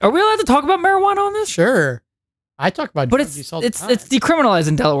Are we allowed to talk about marijuana on this? Sure. I talk about But drug use all the it's time. decriminalized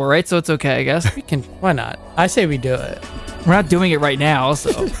in Delaware, right? So it's okay, I guess. We can. Why not? I say we do it. We're not doing it right now, so.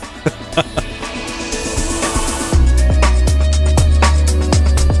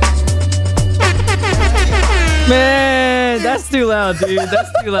 Man, that's too loud, dude.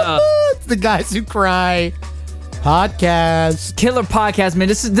 That's too loud. It's the Guys Who Cry podcast. Killer podcast, man.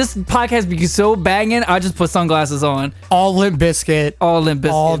 This podcast be so banging. I just put sunglasses on. All Limp Bizkit. All Limp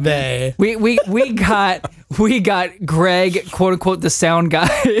Bizkit, all man. day. We got Greg, quote unquote, the sound guy.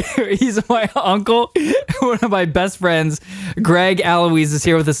 He's my uncle, one of my best friends. Greg Aloise is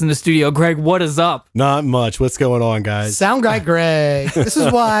here with us in the studio. Greg, what is up? Not much. What's going on, guys? Sound guy Greg. This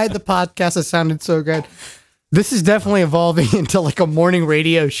is why the podcast has sounded so good. This is definitely evolving into like a morning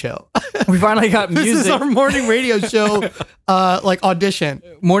radio show. We finally got music. This is our morning radio show, like audition.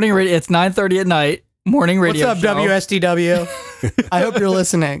 Morning radio. It's 9:30 at night. Morning radio. What's up, show. WSTW? I hope you're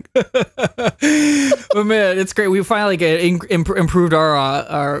listening. But man, it's great. We finally improved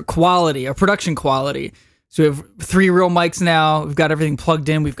our quality, our production quality. So we have 3 real mics now. We've got everything plugged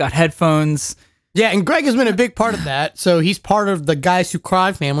in. We've got headphones. Yeah, and Greg has been a big part of that. So he's part of the Guys Who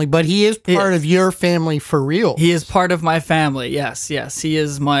Cry family, but he is part of your family for real. He is part of my family. Yes. He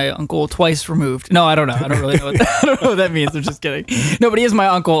is my uncle twice removed. No, I don't know. I don't really know I don't know what that means. I'm just kidding. No, but he is my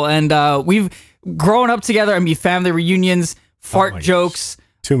uncle, and we've grown up together. I mean, family reunions, fart jokes.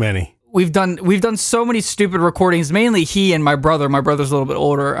 Too many. We've done so many stupid recordings. Mainly he and my brother. My brother's a little bit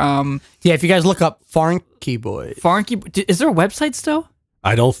older. Yeah, if you guys look up Farnky Boy. Is there a website still?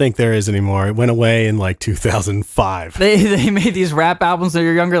 I don't think there is anymore. It went away in like 2005. They made these rap albums when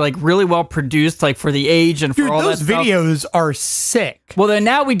you're younger, like really well produced, like for the age and for all those that stuff. videos are sick. Well, then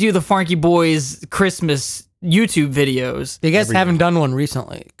now we do the Farnky Boys Christmas YouTube videos. You guys haven't done one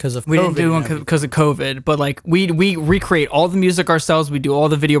recently because of COVID. We didn't do one because of COVID, but like we recreate all the music ourselves. We do all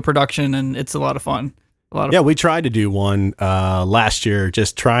the video production, and it's a lot of fun. Yeah, we tried to do one last year,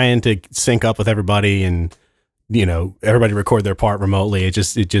 just trying to sync up with everybody and, you know, everybody record their part remotely. It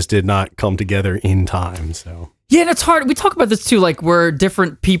just did not come together in time. So yeah, and it's hard. We talk about this too, like where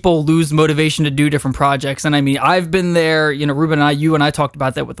different people lose motivation to do different projects. And I mean, I've been there. You know, Ruben and you and I talked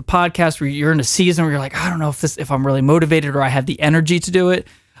about that with the podcast, where you're in a season where you're like, I don't know if I'm really motivated or I have the energy to do it.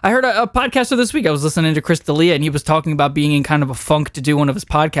 I heard a podcaster this week. I was listening to Chris D'Elia, and he was talking about being in kind of a funk to do one of his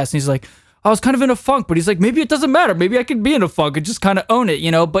podcasts. And he's like, I was kind of in a funk, but he's like, maybe it doesn't matter. Maybe I can be in a funk and just kind of own it,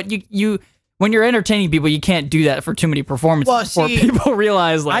 you know. But you. When you're entertaining people, you can't do that for too many performances before people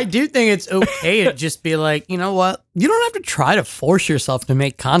realize. Like, I do think it's okay to just be like, you know what? You don't have to try to force yourself to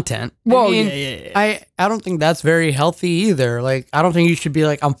make content. Well, I mean, yeah. I don't think that's very healthy either. Like, I don't think you should be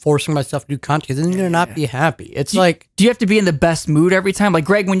like, I'm forcing myself to do content. Then you're gonna not be happy. It's like, do you have to be in the best mood every time? Like,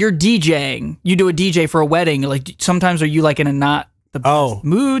 Greg, when you're DJing, you do a DJ for a wedding. Like, sometimes are you like in a not the best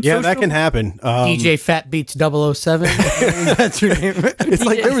mood? Yeah, that can happen. DJ Fat Beats 007. That's your name. It's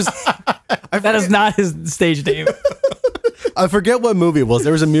like there was. That is not his stage name. I forget what movie it was.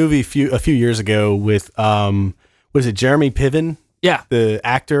 There was a movie a few years ago with was it Jeremy Piven? Yeah, the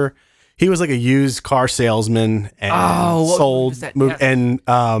actor. He was like a used car salesman and sold and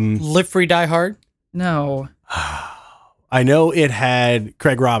Live Free Die Hard. No, I know it had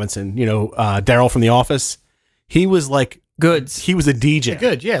Craig Robinson. You know, Daryl from The Office. He was like Goods. He was a DJ.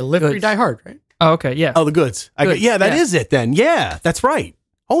 Good, yeah. Live Free Die Hard, right? Oh, okay, yeah. Oh, the Goods. Yeah, that is it then. Yeah, that's right.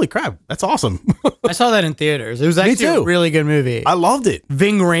 Holy crap, that's awesome. I saw that in theaters. It was actually a really good movie. I loved it.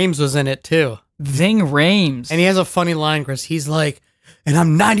 Ving Rhames was in it too. Ving Rhames. And he has a funny line, Chris. He's like, and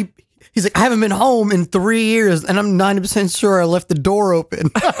I'm 90, he's like, I haven't been home in 3 years and I'm 90% sure I left the door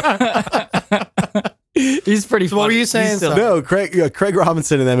open. He's pretty funny. What were you saying? No, Craig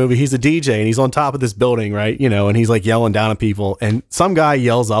Robinson in that movie, he's a DJ and he's on top of this building, right? You know, and he's like yelling down at people. And some guy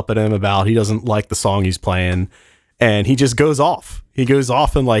yells up at him about he doesn't like the song he's playing. And he just goes off. He goes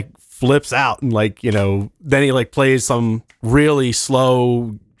off and like flips out and like, you know, then he like plays some really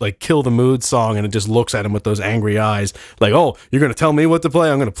slow, like kill the mood song. And it just looks at him with those angry eyes. Like, oh, you're going to tell me what to play.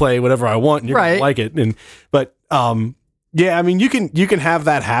 I'm going to play whatever I want. And you're going to like it. But yeah, I mean, you can have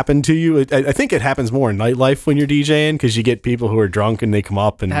that happen to you. I think it happens more in nightlife when you're DJing because you get people who are drunk and they come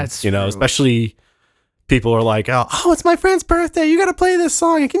up and, That's you know, true. Especially people are like, oh, it's my friend's birthday. You got to play this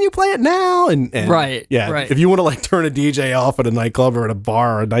song. Can you play it now? And right. Yeah. Right. If you want to like turn a DJ off at a nightclub or at a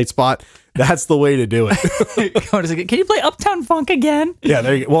bar or a night spot, that's the way to do it. Can you play Uptown Funk again? Yeah.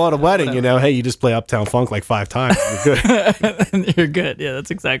 There you go. Well, at a wedding, you know, hey, you just play Uptown Funk like 5 times. You're good. You're good. Yeah, that's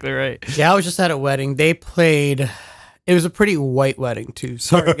exactly right. Yeah, I was just at a wedding. They played. It was a pretty white wedding too.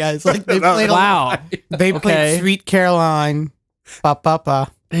 Sorry, guys. Like they played. Wow. They played Sweet Caroline, Ba Ba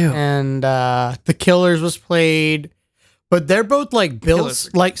Ba, Ew. and The Killers was played. But they're both like Bills,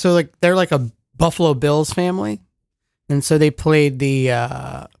 like so like they're like a Buffalo Bills family. And so they played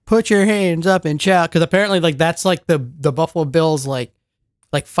the put your hands up and shout, because apparently like that's like the Buffalo Bills like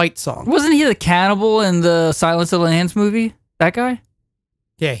fight song. Wasn't he the cannibal in the Silence of the Lambs movie? That guy?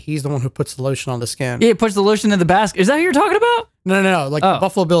 Yeah, he's the one who puts the lotion on the skin. Yeah, he puts the lotion in the basket. Is that who you're talking about? No, like the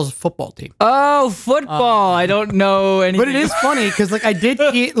Buffalo Bills football team. Oh, football. I don't know anything. But it is funny because like I did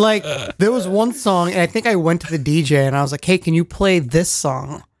eat, like there was one song and I think I went to the DJ and I was like, hey, can you play this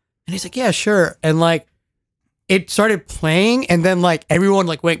song? And he's like, yeah, sure. And like it started playing and then like everyone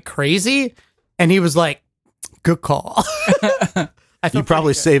like went crazy and he was like, good call. You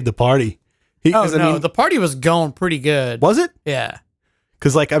probably saved the party. The party was going pretty good. Was it? Yeah.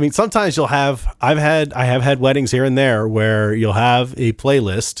 Because, like, I mean, sometimes I have had weddings here and there where you'll have a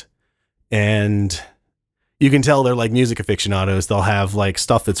playlist and you can tell they're like music aficionados. They'll have like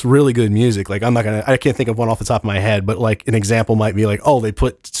stuff that's really good music. Like, I can't think of one off the top of my head, but like an example might be like, oh, they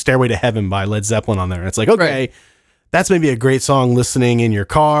put Stairway to Heaven by Led Zeppelin on there. And it's like, okay, Right. that's maybe a great song listening in your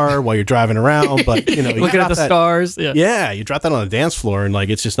car while you're driving around, but you know, you Looking at drop the that- stars. Yeah. Yeah, you drop that on the dance floor and like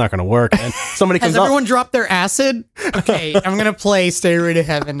it's just not going to work. And somebody Has comes up, everyone dropped their acid? Okay, I'm going to play Stairway to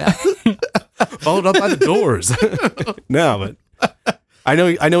Heaven now. followed up by the Doors. No, but I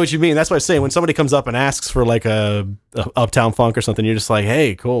know what you mean. That's what I say. When somebody comes up and asks for like a Uptown Funk or something, you're just like,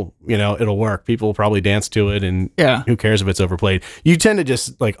 hey, cool. You know, it'll work. People will probably dance to it, and Yeah. who cares if it's overplayed? You tend to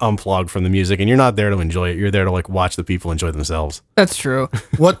just like unplug from the music, and you're not there to enjoy it. You're there to like watch the people enjoy themselves. That's true.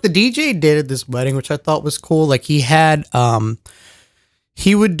 What the DJ did at this wedding, which I thought was cool, like he had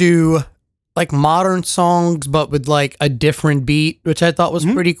he would do like modern songs but with like a different beat, which I thought was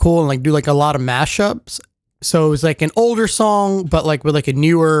pretty cool, and like do like a lot of mashups. So it was like an older song but like with a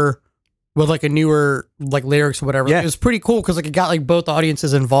newer like lyrics or whatever. Yeah. It was pretty cool because like it got like both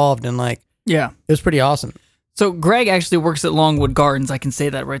audiences involved, and like Yeah. it was pretty awesome. So Greg actually works at Longwood Gardens. I can say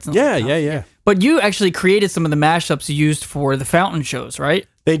that, right? Yeah. But you actually created some of the mashups you used for the fountain shows, right?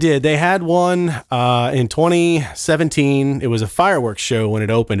 They did. They had one in 2017. It was a fireworks show when it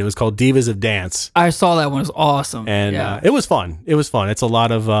opened. It was called Divas of Dance. I saw that one. It was awesome. And yeah. it was fun. It's a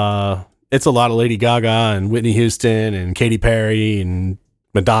lot of Lady Gaga and Whitney Houston and Katy Perry and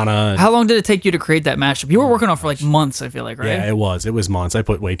Madonna. How long did it take you to create that mashup? You were working on it for like months, I feel like, right? Yeah, it was months. I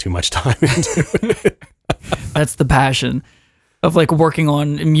put way too much time into it. That's the passion of like working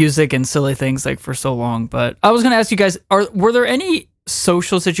on music and silly things like for so long. But I was going to ask you guys, were there any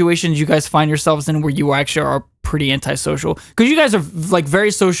social situations you guys find yourselves in where you actually are pretty antisocial? Because you guys are like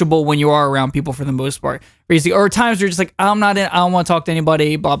very sociable when you are around people for the most part. Or times where you're just like, I don't want to talk to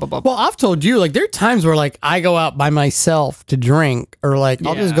anybody, blah, blah, blah. Well, I've told you, like, there are times where, like, I go out by myself to drink, or, like,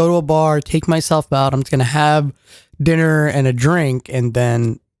 I'll just Yeah. go to a bar, take myself out. I'm just going to have dinner and a drink and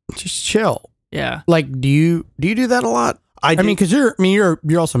then just chill. Yeah. Like, do you do that a lot? I mean, because you're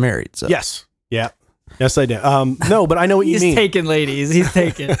also married. So. Yes. Yeah. Yes, I do. No, but I know what you He's mean. taken, ladies. He's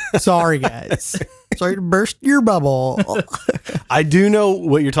taken. Sorry, guys. Sorry to burst your bubble. I do know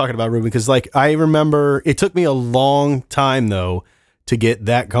what you're talking about, Ruben, because like I remember it took me a long time though to get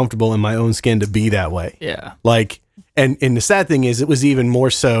that comfortable in my own skin to be that way. Yeah. Like, and the sad thing is, it was even more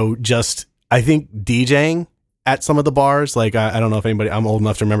so just I think DJing at some of the bars. Like I don't know if I'm old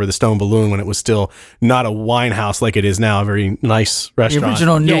enough to remember the Stone Balloon when it was still not a wine house like it is now, a very nice The restaurant.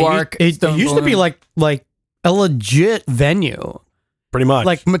 original Yeah, Newark. it Stone used to be Balloon. like a legit venue. Pretty much.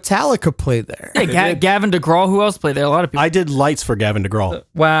 Like Metallica played there. Yeah, Gavin DeGraw. Who else played there? A lot of people. I did lights for Gavin DeGraw.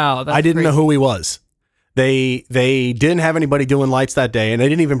 Wow. That's I didn't know crazy. who he was. They didn't have anybody doing lights that day, and they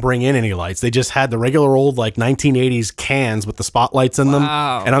didn't even bring in any lights. They just had the regular old like 1980s cans with the spotlights in them.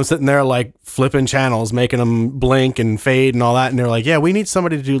 Wow. And I'm sitting there like flipping channels, making them blink and fade and all that. And they're like, "Yeah, we need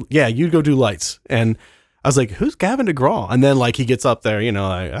somebody to do. Yeah, you go do lights." And I was like, "Who's Gavin DeGraw?" And then like he gets up there, you know,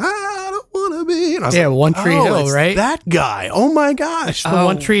 like I don't want to be. And I was Yeah, like, One Tree Hill, it's right? That guy. Oh my gosh. The Oh,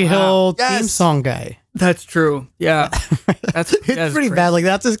 One Tree wow. Hill theme Yes. song guy. That's true. Yeah. That's It's pretty bad. Like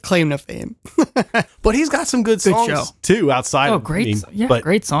that's his claim to fame. But he's got some good songs show. too outside. Oh, of great. me. Yeah, But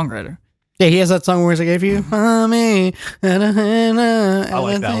great songwriter. Yeah, he has that song where he's like, "If you mommy, I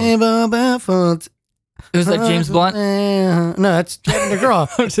like that one. It was like James Blunt. No, that's Gavin DeGraw.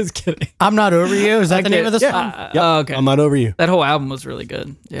 I'm just kidding. I'm not over you. Is that the name of the Yeah. song? Yep. Oh, okay. I'm not over you. That whole album was really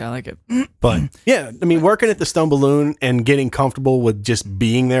good. Yeah, I like it. But yeah, I mean, working at the Stone Balloon and getting comfortable with just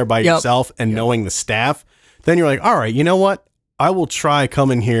being there by Yep. yourself and knowing the staff, then you're like, all right, you know what? I will try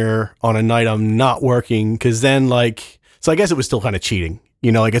coming here on a night I'm not working, because then like, so I guess it was still kind of cheating.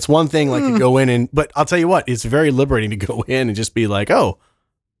 You know, like it's one thing like to go in but I'll tell you what, it's very liberating to go in and just be like, oh,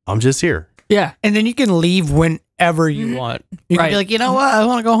 I'm just here. Yeah. And then you can leave whenever you want. You can Right. be like, you know what? I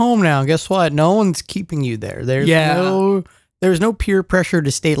want to go home now. Guess what? No one's keeping you there. There's no peer pressure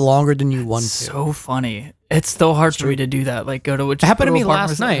to stay longer than you want to. So funny. It's still hard for me to do that. Like go to which It happened to me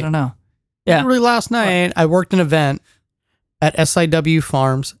last night. I don't know. Yeah. Literally last night, I worked an event at SIW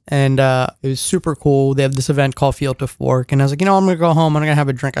Farms, and it was super cool. They have this event called Field to Fork, and I was like, I'm going to go home. I'm going to have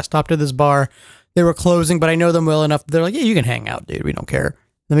a drink. I stopped at this bar. They were closing, but I know them well enough. They're like, yeah, you can hang out, dude. We don't care.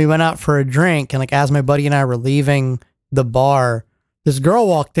 Then we went out for a drink, and like as my buddy and I were leaving the bar, this girl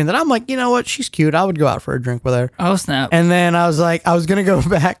walked in that I'm like, you know what? She's cute. I would go out for a drink with her. Oh, snap. And then I was like, I was going to go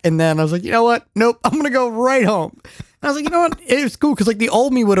back, and then I was like, you know what? Nope, I'm going to go right home. And I was like, you know what? It was cool because like the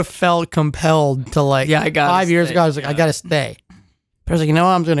old me would have felt compelled to like, Yeah, I gotta 5 years stay. ago, I was like, I got to stay. But I was like, you know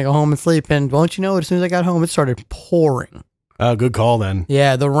what? I'm just going to go home and sleep. And won't you know, as soon as I got home, it started pouring. Oh, good call then.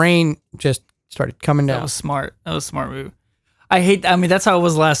 Yeah, the rain just started coming That down. was smart. That was a smart move. I hate. I mean, that's how it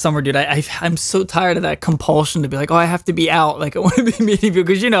was last summer, dude. I'm so tired of that compulsion to be like, oh, I have to be out. Like I want to be meeting people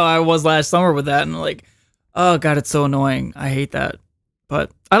because I was last summer with that, and like, oh god, it's so annoying. I hate that.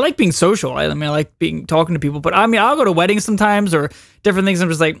 But I like being social. I mean, I like talking to people. But I mean, I'll go to weddings sometimes or different things. I'm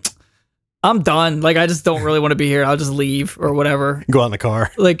just like, I'm done. Like I just don't really want to be here. I'll just leave or whatever. Go out in the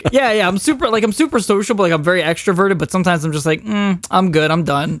car. Like yeah. I'm super social, but like I'm very extroverted. But sometimes I'm just like, I'm good. I'm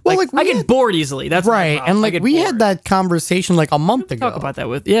done. Well, like like, I we get had- bored easily. That's my Right. problem. And I like get we bored. had that conversation like a month ago. Talk about that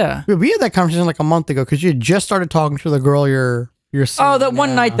with yeah. We had that conversation like a month ago because you had just started talking to the girl you're seeing Oh, that one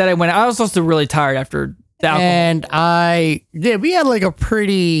now. night that I went, I was also really tired after the alcohol. And we had like a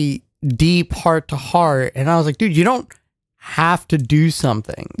pretty deep heart to heart. And I was like, dude, you don't have to do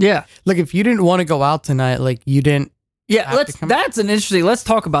something. Yeah. Like if you didn't want to go out tonight, like you didn't. Yeah, Have to come- that's an interesting, let's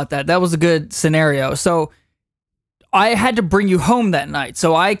talk about that. That was a good scenario. So I had to bring you home that night.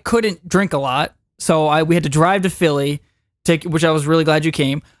 So I couldn't drink a lot. So we had to drive to Philly, which I was really glad you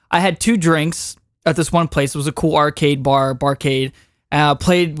came. I had 2 drinks at this one place. It was a cool arcade barcade.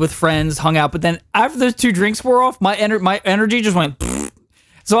 Played with friends, hung out. But then after those 2 drinks were off, my energy just went.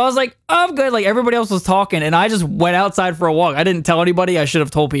 So I was like, oh, I'm good. Like everybody else was talking, and I just went outside for a walk. I didn't tell anybody. I should have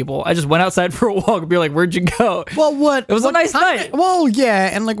told people. I just went outside for a walk and be like, "Where'd you go?" Well, what? It was a what nice kind night. Well,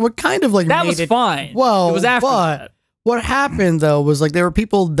 yeah. And like what kind of like That made was it fine. Well, it was after but that. what happened though was like there were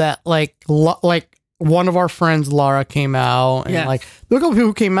people that like one of our friends, Laura, came out, and Yeah. like there were a couple people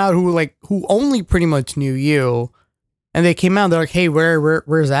who came out who only pretty much knew you, and they came out. And they're like, "Hey,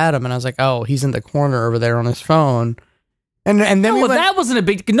 where's Adam?" And I was like, "Oh, he's in the corner over there on his phone." And then No, we well, went. that wasn't a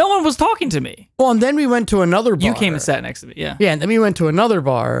big. No one was talking to me. Well, and then we went to another bar. You came and sat next to me. Yeah. Yeah, and then we went to another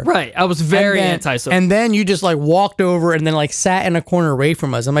bar. Right. I was very And then- anti-social. And then you just like walked over and then like sat in a corner away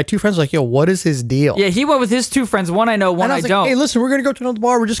from us. And my 2 friends were like, "Yo, what is his deal?" Yeah, he went with his 2 friends. One I know, one And I I, was like, don't. "Hey, listen, we're gonna go to another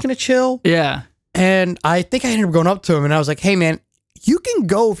bar. We're just gonna chill." Yeah. And I think I ended up going up to him and I was like, "Hey, man, you can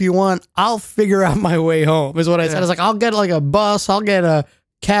go if you want. I'll figure out my way home." Is what I said. Yeah. I was like, "I'll get like a bus. I'll get a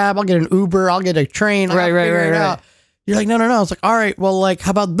cab. I'll get an Uber. I'll get a train. I'll Right, figure it right. out." You're like, no. I was like, all right, well, like, how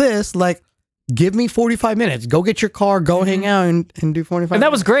about this? Like, give me 45 minutes. Go get your car. Go hang out and do 45 And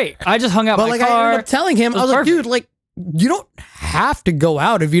that was great. I just hung out But my like, car. I ended up telling him, It I was was like, perfect. dude, like, you don't have to go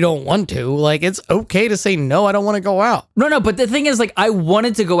out if you don't want to. Like, it's okay to say, no, I don't want to go out. No, but the thing is, like, I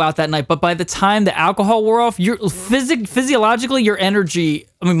wanted to go out that night, but by the time the alcohol wore off, your physiologically, your energy,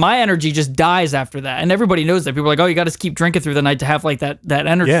 I mean, my energy just dies after that. And everybody knows that. People are like, oh, you got to keep drinking through the night to have, like, that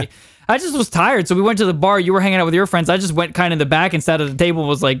energy. Yeah. I just was tired. So we went to the bar. You were hanging out with your friends. I just went kind of in the back and sat at the table,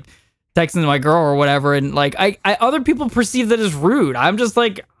 was, like, texting my girl or whatever. And, like, I other people perceive that as rude. I'm just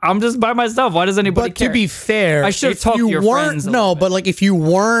by myself. Why does anybody But care? to be fair, I should have if talked to you your weren't- friends a No, little but like, if you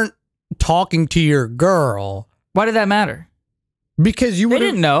weren't talking to your girl, Why did that matter? because you They would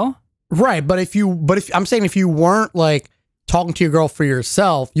didn't know. Right, but if I'm saying if you weren't like talking to your girl for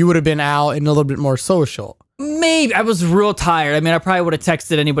yourself, you would have been out and a little bit more social. Maybe I was real tired. I mean, I probably would have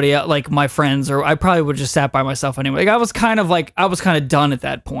texted anybody else, like my friends, or I probably would have just sat by myself anyway. Like, I was kind of done at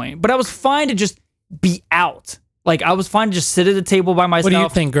that point. But I was fine to just be out. Like, I was fine to just sit at a table by myself. What do you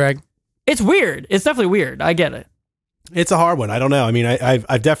think, Greg? It's weird. It's definitely weird. I get it. It's a hard one. I don't know. I mean,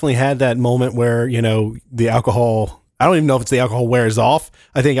 I've definitely had that moment where, the alcohol, I don't even know if it's the alcohol wears off.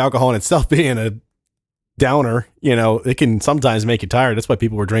 I think alcohol in itself being a downer, it can sometimes make you tired. That's why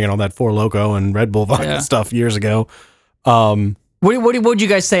people were drinking all that Four Loko and Red Bull vodka Yeah. stuff years ago. What would you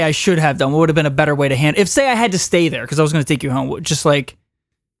guys say I should have done? What would have been a better way to handle? If say I had to stay there because I was going to take you home, just like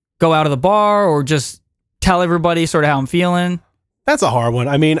go out of the bar or just tell everybody sort of how I'm feeling. That's a hard one.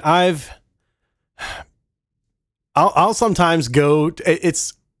 I mean, I'll sometimes go. I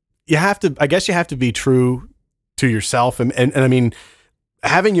guess you have to be true to yourself, and I mean,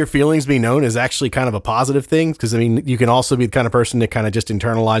 having your feelings be known is actually kind of a positive thing, because I mean, you can also be the kind of person that kind of just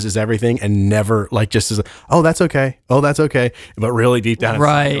internalizes everything and never like just is, oh, that's okay, but really deep down,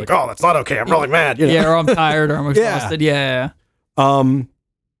 right? Like, oh, that's not okay. I'm really mad. You know? Yeah, or I'm tired, or I'm exhausted. Yeah. I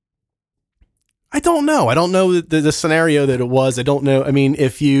don't know. I don't know the scenario that it was. I don't know. I mean,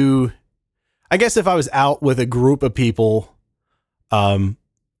 I guess if I was out with a group of people,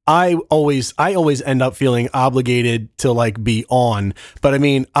 I always end up feeling obligated to like be on, but I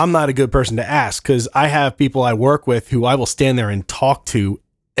mean, I'm not a good person to ask, because I have people I work with who I will stand there and talk to,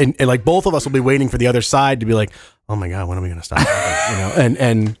 and like both of us will be waiting for the other side to be like, oh my God, when are we going to stop?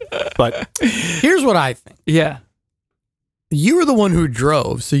 But here's what I think. Yeah. You were the one who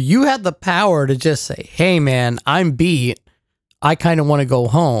drove, so you had the power to just say, hey man, I'm beat. I kind of want to go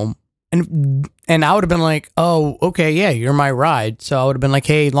home. And I would have been like, oh, okay, yeah, you're my ride. So I would have been like,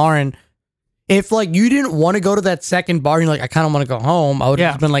 hey, Lauren, if like you didn't want to go to that second bar and you're like, I kind of want to go home, I would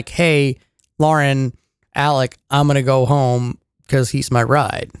have been like, hey, Lauren, Alec, I'm going to go home because he's my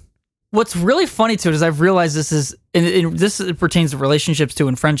ride. What's really funny to it is I've realized this is, and this pertains to relationships too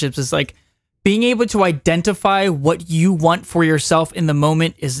and friendships, is like being able to identify what you want for yourself in the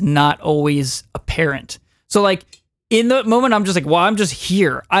moment is not always apparent. So like, in the moment, I'm just like, well, I'm just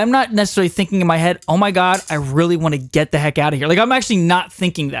here. I'm not necessarily thinking in my head, oh my God, I really want to get the heck out of here. Like, I'm actually not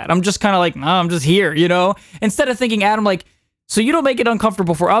thinking that. I'm just kind of like, no, I'm just here, you know? Instead of thinking, Adam, like, so you don't make it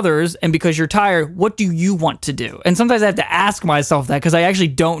uncomfortable for others, and because you're tired, what do you want to do? And sometimes I have to ask myself that, because I actually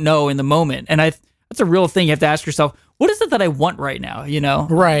don't know in the moment. And that's a real thing. You have to ask yourself, what is it that I want right now, you know?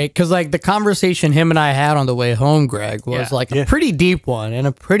 Right, because like the conversation him and I had on the way home, Greg, was like a pretty deep one, and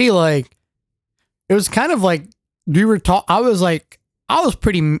a pretty like, it was kind of like, I was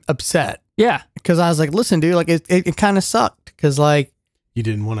pretty upset. Yeah. Because I was like, listen, dude, like it kind of sucked. Because like, you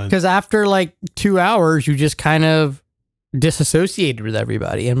didn't want to. Because after like 2 hours, you just kind of disassociated with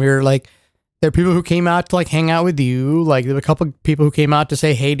everybody. And we were like, there are people who came out to like hang out with you. Like there were a couple of people who came out to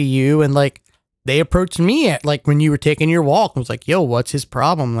say hey to you. And like, they approached me at like when you were taking your walk and was like, yo, what's his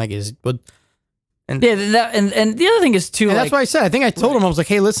problem? Like, and yeah. And the other thing is too, and like, that's what I said. I think I told him, I was like,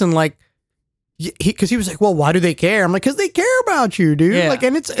 hey, listen, like, because he was like, well, why do they care? I'm like, because they care about you, dude. Yeah. Like,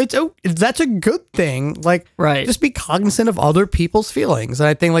 and that's a good thing. Like, right. Just be cognizant of other people's feelings. And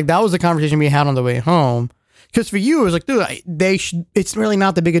I think like that was the conversation we had on the way home. Because for you, it was like, dude, it's really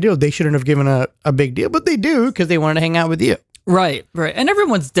not the big a deal. They shouldn't have given a big deal, but they do because they wanted to hang out with you. Right. And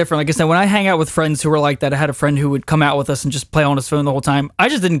everyone's different. Like I said, when I hang out with friends who were like that, I had a friend who would come out with us and just play on his phone the whole time. I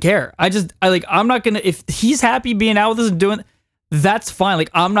just didn't care. I'm not gonna, if he's happy being out with us and doing, that's fine. Like,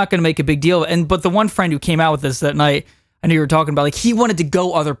 I'm not going to make a big deal. But the one friend who came out with us that night, I knew you were talking about, like, he wanted to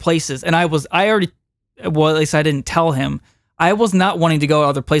go other places. And at least I didn't tell him. I was not wanting to go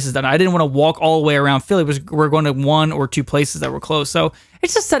other places that night. I didn't want to walk all the way around Philly. We're going to one or two places that were close. So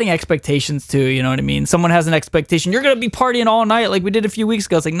it's just setting expectations too. You know what I mean? Someone has an expectation. You're going to be partying all night like we did a few weeks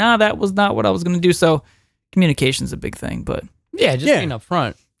ago. It's like, nah, that was not what I was going to do. So communication's a big thing, but yeah, just being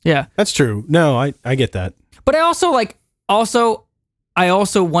upfront. Yeah, that's true. No, I get that. But I also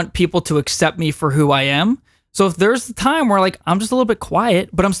want people to accept me for who I am. So if there's a time where like I'm just a little bit quiet,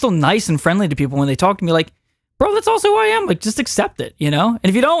 but I'm still nice and friendly to people when they talk to me, like, bro, that's also who I am. Like, just accept it, you know? And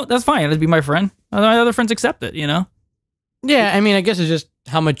if you don't, that's fine. It'll be my friend. My other friends accept it, you know? Yeah, I mean, I guess it's just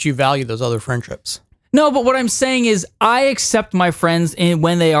how much you value those other friendships. No, but what I'm saying is I accept my friends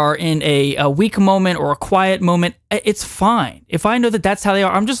when they are in a weak moment or a quiet moment. It's fine. If I know that that's how they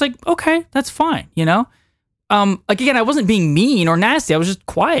are, I'm just like, okay, that's fine, you know? Like, again, I wasn't being mean or nasty. I was just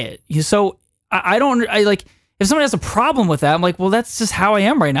quiet. So I like, if someone has a problem with that, I'm like, well, that's just how I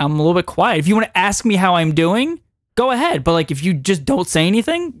am right now. I'm a little bit quiet. If you want to ask me how I'm doing, go ahead. But like, if you just don't say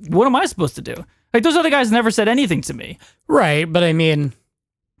anything, what am I supposed to do? Like, those other guys never said anything to me. Right. But I mean,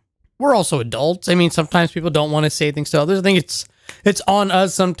 we're also adults. I mean, sometimes people don't want to say things to others. I think it's on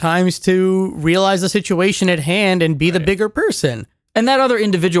us sometimes to realize the situation at hand and be the bigger person. And that other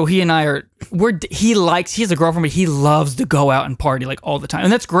individual, he and I are, he has a girlfriend, but he loves to go out and party like all the time.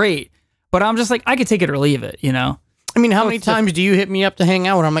 And that's great. But I'm just like, I could take it or leave it, you know? I mean, how many times do you hit me up to hang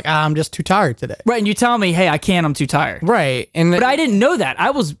out and I'm like, I'm just too tired today? Right, and you tell me, hey, I can't, I'm too tired. Right. But I didn't know that.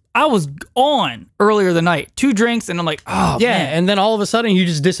 I was on earlier the night, 2 drinks, and I'm like, oh, yeah, man. And then all of a sudden you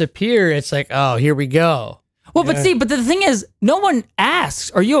just disappear. It's like, oh, here we go. Well, but the thing is, no one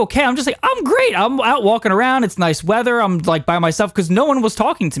asks, are you okay? I'm just like, I'm great. I'm out walking around. It's nice weather. I'm like by myself because no one was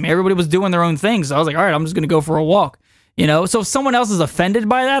talking to me. Everybody was doing their own thing. So I was like, all right, I'm just going to go for a walk. You know? So if someone else is offended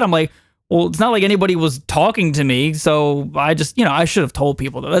by that, I'm like, well, it's not like anybody was talking to me. So I just, I should have told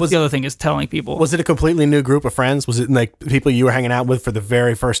people. That's the other thing is telling people. Was it a completely new group of friends? Was it like people you were hanging out with for the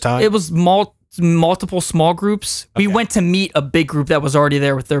very first time? It was multiple small groups. We went to meet a big group that was already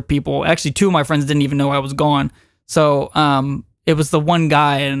there with their people. Actually, two of my friends didn't even know I was gone. So it was the one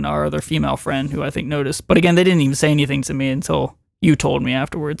guy and our other female friend who I think noticed. But again, they didn't even say anything to me until you told me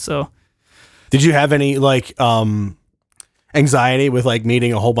afterwards. So did you have any like anxiety with like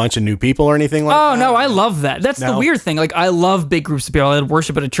meeting a whole bunch of new people or anything like that? Oh no, I love that. That's the weird thing. Like I love big groups of people. I had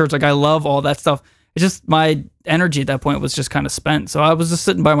worship at a church. Like I love all that stuff. It's just my energy at that point was just kind of spent. So I was just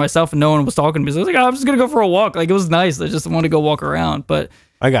sitting by myself and no one was talking to me. So I was like, oh, I'm just going to go for a walk. Like it was nice. I just wanted to go walk around. But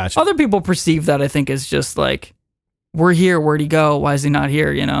I got you. Other people perceive that I think as just like, we're here. Where'd he go? Why is he not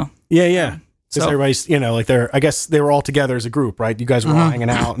here? You know? Yeah. Yeah. Because So- everybody's, you know, like I guess they were all together as a group, right? You guys were all hanging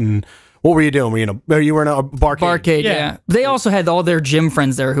out and what were you doing? You were in a barcade. Barcade, yeah. They also had all their gym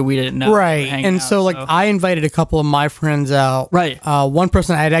friends there who we didn't know. Right. hanging And out, so, like, I invited a couple of my friends out. Right. One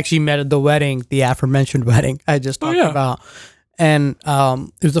person I had actually met at the wedding, the aforementioned wedding I just talked about. And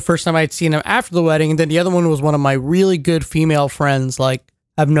it was the first time I'd seen him after the wedding. And then the other one was one of my really good female friends. Like,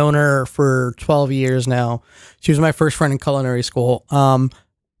 I've known her for 12 years now. She was my first friend in culinary school.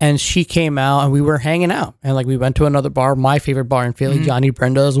 And she came out and we were hanging out. And, like, we went to another bar, my favorite bar in Philly, Johnny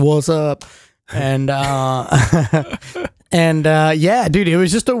Brenda's. What's up? And yeah, dude, it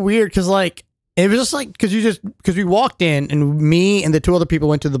was just a weird because like it was just like because we walked in and me and the two other people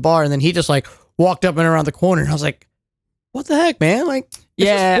went to the bar and then he just like walked up and around the corner and I was like, what the heck, man? Like,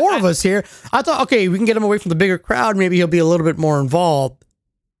 Yeah, just four of us here. I thought, okay, we can get him away from the bigger crowd. Maybe he'll be a little bit more involved.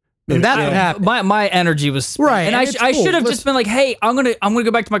 And that's what happened. My energy was spent. Right, and and I it's I cool. should have just been like, hey, I'm gonna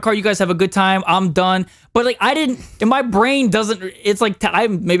go back to my car. You guys have a good time. I'm done. But like I didn't. And my brain doesn't. It's like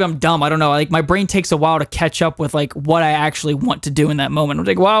maybe I'm dumb. I don't know. Like my brain takes a while to catch up with like what I actually want to do in that moment. I'm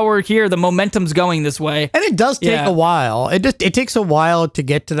like, while we're here, the momentum's going this way. And it does take Yeah. a while. It takes a while to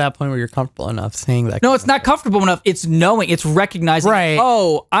get to that point where you're comfortable enough saying that. No, it's not comfortable enough. It's knowing. It's recognizing. Right.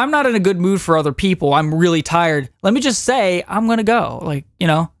 Oh, I'm not in a good mood for other people. I'm really tired. Let me just say I'm gonna go. Like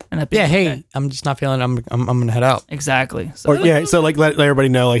and that'd be Yeah, okay. hey, I'm just not feeling. I'm gonna head out. Exactly. So, Or yeah, so like let everybody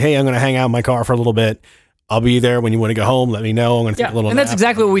know, like, hey, I'm gonna hang out in my car for a little bit. I'll be there when you want to go home. Let me know. I'm gonna take yeah, a little. and that's nap.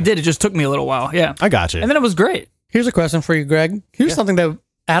 exactly what we did. It just took me a little while. Yeah. I got you. And then it was great. Here's a question for you, Greg. Here's something that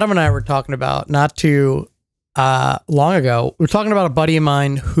Adam and I were talking about not too long ago. We were talking about a buddy of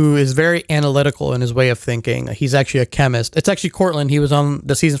mine who is very analytical in his way of thinking. He's actually a chemist. It's actually Cortland. He was on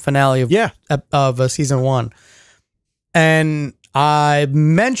the season finale of season 1. And I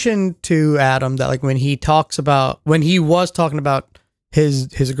mentioned to Adam that like when he was talking about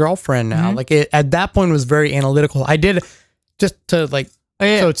his girlfriend now, like at that point it was very analytical. I did just to like,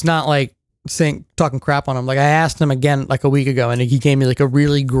 so it's not like talking crap on him. Like I asked him again like a week ago and he gave me like a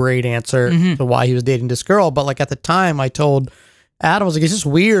really great answer to why he was dating this girl. But like at the time I told Adam, I was like, it's just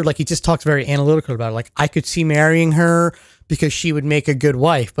weird. Like he just talks very analytical about it. Like I could see marrying her because she would make a good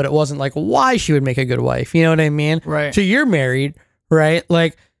wife, but it wasn't like why she would make a good wife. You know what I mean? Right. So you're married, right?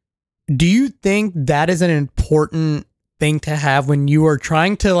 Like, do you think that is an important thing to have when you are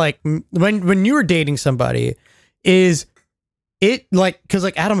trying to like, when you are dating somebody, is it like, cause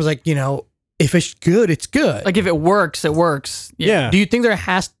like Adam was like, if it's good, it's good. Like if it works, it works. yeah. Do you think there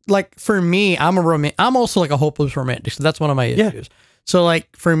has, like, for me, I'm also like a hopeless romantic. So that's one of my issues. So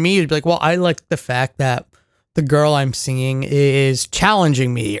like for me, it'd be like, well, I like the fact that the girl I'm seeing is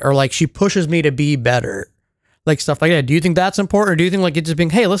challenging me or like she pushes me to be better, like stuff like that. Do you think that's important or do you think like it just being,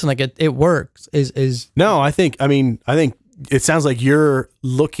 hey, listen, like it works is No, I think it sounds like you're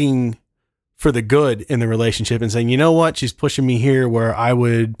looking for the good in the relationship and saying, you know what, she's pushing me here where I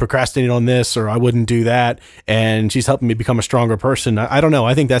would procrastinate on this or I wouldn't do that. And she's helping me become a stronger person. I don't know.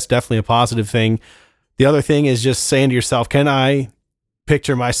 I think that's definitely a positive thing. The other thing is just saying to yourself, can I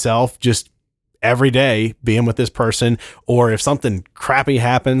picture myself just every day being with this person? Or if something crappy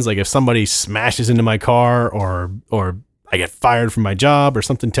happens, like if somebody smashes into my car or I get fired from my job or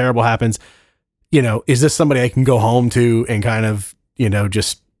something terrible happens, is this somebody I can go home to and kind of,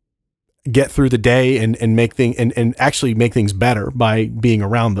 just get through the day and make things and actually make things better by being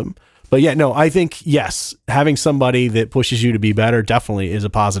around them. But yeah, no, I think yes, having somebody that pushes you to be better definitely is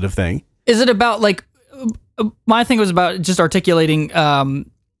a positive thing. Is it about like, my thing was about just articulating an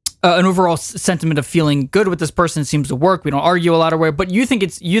overall sentiment of feeling good with this person. It seems to work. We don't argue a lot of way, but you think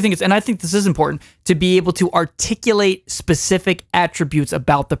it's, and I think this is important to be able to articulate specific attributes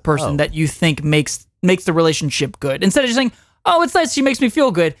about the person that you think makes the relationship good. Instead of just saying, oh, it's nice, she makes me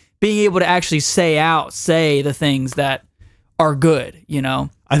feel good, being able to actually say the things that are good, you know?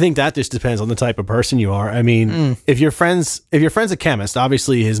 I think that just depends on the type of person you are. I mean, if your friend's a chemist,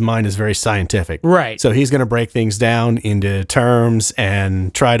 obviously his mind is very scientific. Right. So he's going to break things down into terms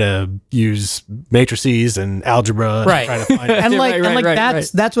and try to use matrices and algebra. Right. And, try to find And like, Right.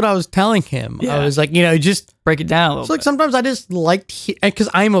 that's what I was telling him. Yeah. I was like, you know, just Break it down a little so like bit. sometimes I just liked because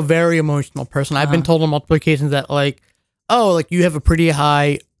I'm a very emotional person. I've been told on multiple occasions that like, oh, like you have a pretty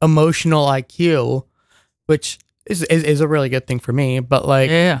high emotional IQ, which is a really good thing for me. But like,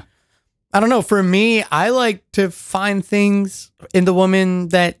 Yeah. I don't know. For me, I like to find things in the woman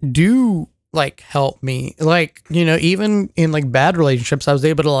that do like help me. Like, you know, even in like bad relationships, I was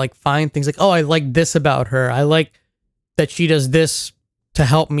able to like find things like, oh, I like this about her. I like that she does this to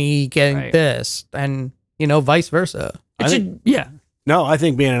help me getting Right. this, and you know, vice versa. It should, yeah. No, I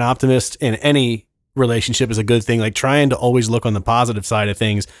think being an optimist in any relationship is a good thing. Like trying to always look on the positive side of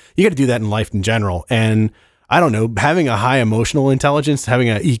things. You got to do that in life in general. And I don't know, having a high emotional intelligence, having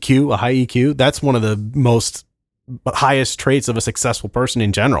a high EQ, that's one of the most highest traits of a successful person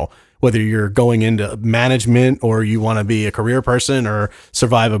in general. Whether you're going into management or you want to be a career person or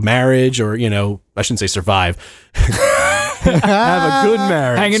survive a marriage or, you know, I shouldn't say survive. Have a good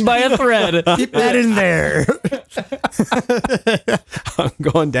marriage. Hanging by a thread. Keep that in there. I'm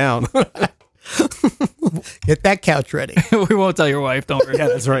going down. Get that couch ready. We won't tell your wife, don't worry. Yeah,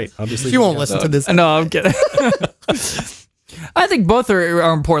 that's right. I'll just leave She it won't at listen that. to this. No, I'm kidding. I think both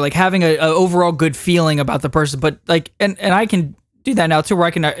are important, like having a overall good feeling about the person, but like, and I can do that now too, where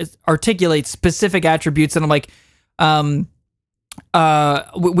I can articulate specific attributes and I'm like,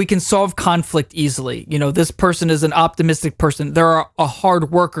 we can solve conflict easily. You know, this person is an optimistic person. They're a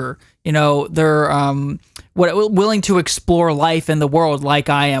hard worker. You know, they're willing to explore life and the world like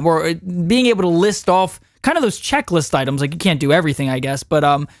I am, or being able to list off kind of those checklist items. Like you can't do everything, I guess,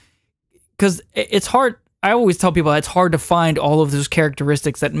 but because it's hard. I always tell people it's hard to find all of those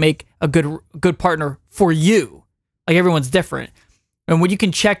characteristics that make a good partner for you. Like everyone's different. And when you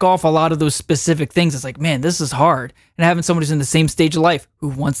can check off a lot of those specific things, it's like, man, this is hard. And having someone who's in the same stage of life, who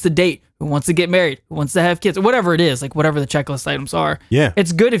wants to date, who wants to get married, who wants to have kids, whatever it is, like whatever the checklist items are. Yeah.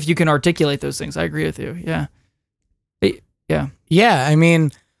 It's good if you can articulate those things. I agree with you. Yeah. Yeah. Yeah, I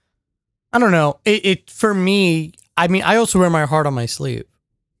mean, I don't know. It for me, I mean, I also wear my heart on my sleeve.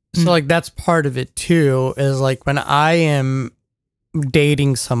 So like that's part of it too, is like when I am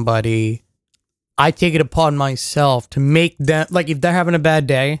dating somebody, I take it upon myself to make them, like if they're having a bad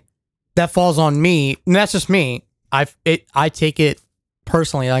day, that falls on me. And that's just me. I take it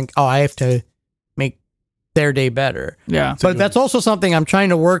personally, like, oh, I have to make their day better. Yeah. But that's also something I'm trying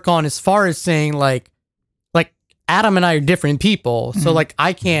to work on as far as saying like Adam and I are different people. So like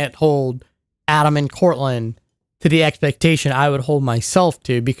I can't hold Adam and Cortland to the expectation I would hold myself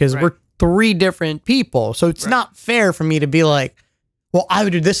to, because Right. we're three different people. So it's not fair for me to be like, well, I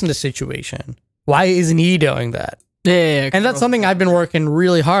would do this in this situation. Why isn't he doing that? Yeah. And that's something I've been working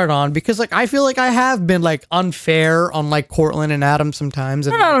really hard on, because like I feel like I have been like unfair on like Cortland and Adam sometimes.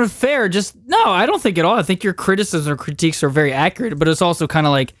 And not unfair. Just no, I don't think at all. I think your criticisms or critiques are very accurate, but it's also kind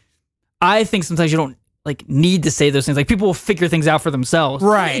of like, I think sometimes you don't like need to say those things. Like people will figure things out for themselves.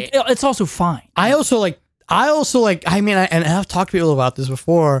 Right. It's also fine. I also like, I mean, and I've talked to people about this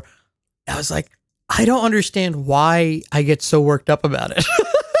before. I was like, I don't understand why I get so worked up about it.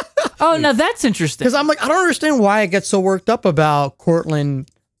 Oh, now that's interesting. Because I'm like, I don't understand why I get so worked up about Cortland,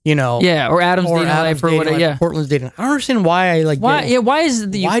 you know. Yeah, or Adam's dating life or whatever. Yeah. Portland's dating. I don't understand why I like. Why? get- Yeah. Why is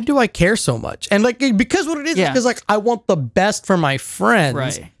the Why do I care so much? And like, because what it is, Yeah. because like I want the best for my friends.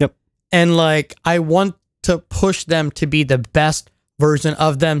 right? Yep. And like I want to push them to be the best version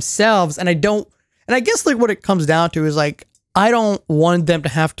of themselves, and I don't, and I guess like what it comes down to is like I don't want them to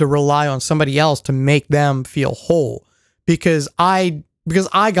have to rely on somebody else to make them feel whole, because I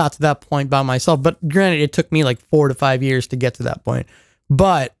got to that point by myself. But granted, it took me like 4 to 5 years to get to that point.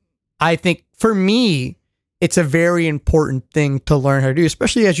 But I think for me, it's a very important thing to learn how to do,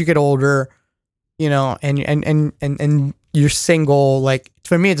 especially as you get older, you know, and you're single. Like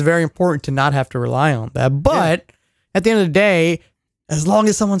for me, it's very important to not have to rely on that. But at the end of the day, as long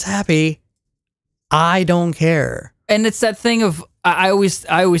as someone's happy, I don't care. And it's that thing of I always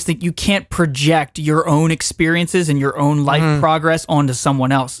think you can't project your own experiences and your own life progress onto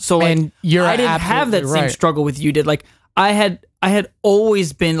someone else. So like And you're I didn't have that absolutely same right. struggle with you did. Like I had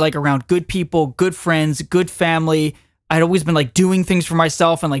always been like around good people, good friends, good family. I'd always been like doing things for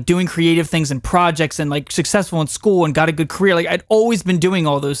myself and like doing creative things and projects and like successful in school and got a good career. Like I'd always been doing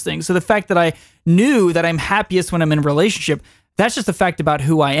all those things. So the fact that I knew that I'm happiest when I'm in a relationship, that's just a fact about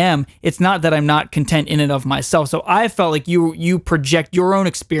who I am. It's not that I'm not content in and of myself. So I felt like you project your own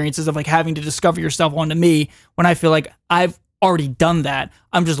experiences of like having to discover yourself onto me, when I feel like I've already done that.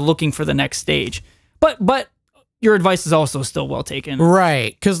 I'm just looking for the next stage. But your advice is also still well taken.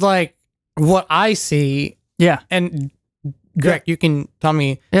 Right. Because, like, what I see, Yeah. and Greg, you can tell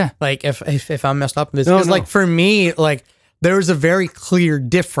me, Yeah. like, if I'm messed up in this. No, Because, no. like, for me, like, there's a very clear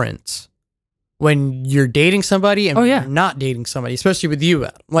difference when you're dating somebody and Oh, when yeah. you're not dating somebody, especially with you,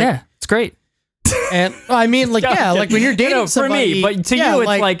 Adam. Like, Yeah. It's great. and I mean, like, yeah, like when you're dating for somebody, me, but to yeah, you, it's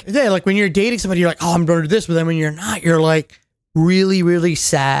like, yeah, like when you're dating somebody, you're like, oh, I'm going to do this, but then when you're not, you're like really, really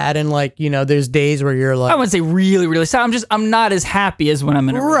sad, and like, you know, there's days where you're like, I wouldn't say really, really sad. I'm not as happy as when I'm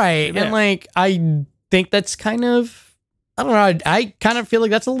in a right, relationship. and like, I think that's kind of, I don't know, I kind of feel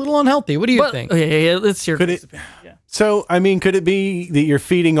like that's a little unhealthy. What do you But, think? yeah, let's hear. Could it? So, I mean, could it be that you're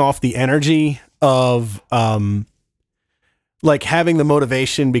feeding off the energy of, like having the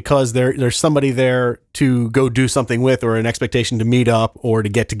motivation because there's somebody there to go do something with, or an expectation to meet up or to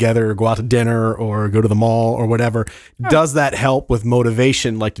get together or go out to dinner or go to the mall or whatever? Does that help with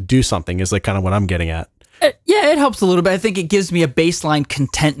motivation, like to do something? Is like kind of what I'm getting at. Yeah, it helps a little bit. I think it gives me a baseline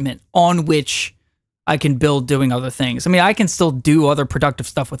contentment on which I can build doing other things. I mean, I can still do other productive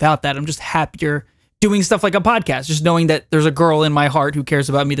stuff without that. I'm just happier doing stuff like a podcast, just knowing that there's a girl in my heart who cares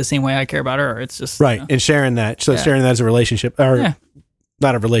about me the same way I care about her. It's just Right. you know. And sharing that. So Yeah. sharing that as a relationship, or Yeah.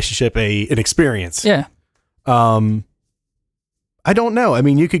 not a relationship, an experience. Yeah. I don't know. I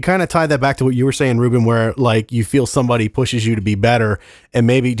mean, you could kind of tie that back to what you were saying, Ruben, where like you feel somebody pushes you to be better. And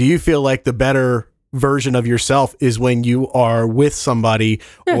maybe, do you feel like the better version of yourself is when you are with somebody,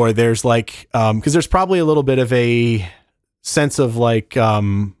 or there's like, because there's probably a little bit of a sense of like,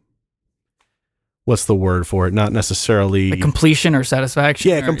 what's the word for it? Not necessarily Like completion or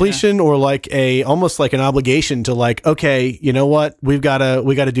satisfaction. yeah, or- completion, or like almost like an obligation to like, okay, you know what, we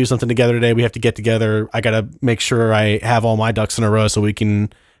gotta do something together today. We have to get together. I gotta make sure I have all my ducks in a row so we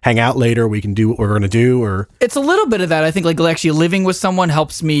can hang out later. We can do what we're gonna do. Or It's a little bit of that. I think like actually living with someone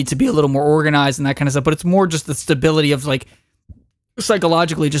helps me to be a little more organized and that kind of stuff. But it's more just the stability of like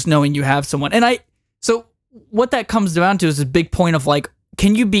psychologically just knowing you have someone. And so what that comes down to is a big point of like,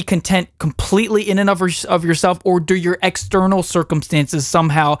 can you be content completely in and of yourself, or do your external circumstances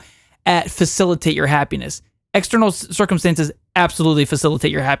somehow facilitate your happiness? External circumstances absolutely facilitate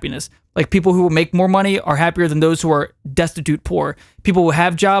your happiness. Like people who make more money are happier than those who are destitute poor. People who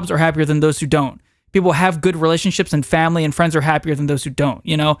have jobs are happier than those who don't. People who have good relationships and family and friends are happier than those who don't,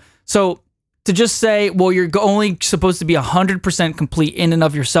 you know? So to just say, well, you're only supposed to be 100% complete in and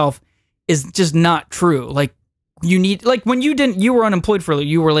of yourself is just not true. Like, you need, like when you were unemployed for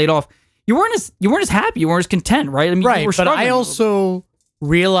you were laid off, you weren't as happy, you weren't as content, right? I mean, Right, you were but I struggling. also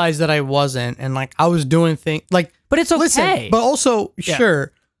realized that I wasn't, and like I was doing things like, But it's okay. listen, but also Yeah.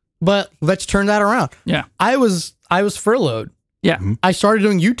 sure, but let's turn that around. Yeah. I was furloughed. Yeah. I started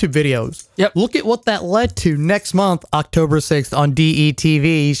doing YouTube videos. Yep. Look at what that led to next month, October 6th on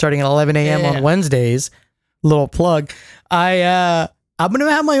DETV, starting at 11 a.m. Yeah. on Wednesdays. Little plug. I'm going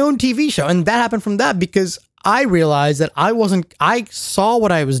to have my own TV show. And that happened from that because I realized that I saw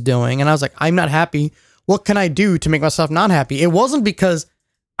what I was doing and I was like, I'm not happy. What can I do to make myself not happy? It wasn't because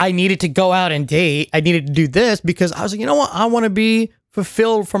I needed to go out and date. I needed to do this because I was like, you know what? I want to be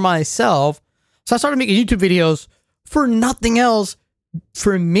fulfilled for myself. So I started making YouTube videos for nothing else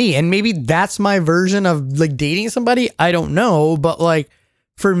for me. And maybe that's my version of like dating somebody. I don't know. But like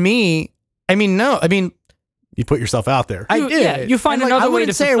for me, you put yourself out there. I You- did. yeah, you find And, another I way wouldn't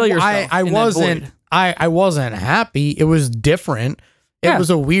to say fulfill yourself I in that wasn't. void. I wasn't happy. It was different. It Yeah. was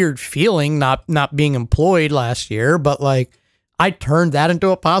a weird feeling not being employed last year, but like I turned that into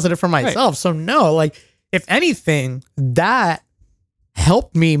a positive for myself. So no, like if anything, that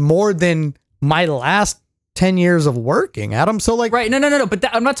helped me more than my last 10 years of working, Adam. So like Right. No. But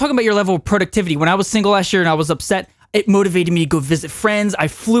I'm not talking about your level of productivity. When I was single last year and I was upset, it motivated me to go visit friends. I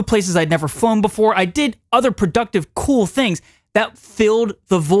flew places I'd never flown before. I did other productive, cool things that filled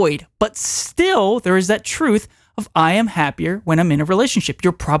the void. But still, there is that truth of I am happier when I'm in a relationship.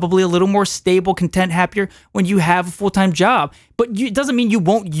 You're probably a little more stable, content, happier when you have a full-time job. But it doesn't mean you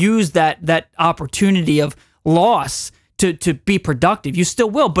won't use that opportunity of loss to be productive. You still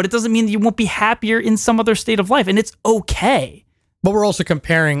will, but it doesn't mean that you won't be happier in some other state of life. And it's okay. but we're also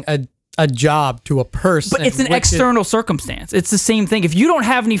comparing a job to a person. But it's an which is- external circumstance. It's the same thing. If you don't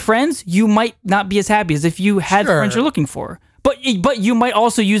have any friends, you might not be as happy as if you had Sure. friends you're looking for. But you might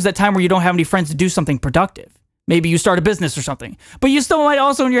also use that time where you don't have any friends to do something productive. Maybe you start a business or something. But you still might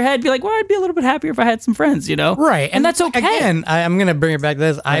also in your head be like, well, I'd be a little bit happier if I had some friends, you know? Right. And that's okay. Again, I'm going to bring it back to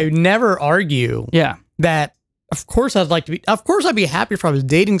this. I never argue Yeah. that, of course, I'd be happy if I was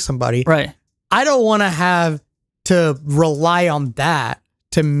dating somebody. Right. I don't want to have to rely on that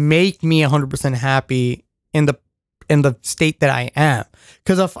to make me 100% happy in the in the state that I am.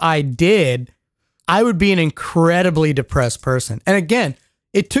 Because if I did, I would be an incredibly depressed person. And again,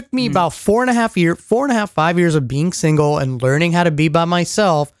 it took me about 5 years of being single and learning how to be by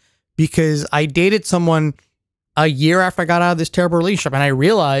myself, because I dated someone a year after I got out of this terrible relationship, and I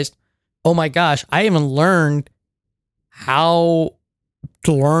realized, oh my gosh, I haven't learned how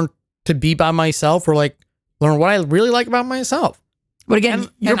to learn to be by myself, or like learn what I really like about myself. But again,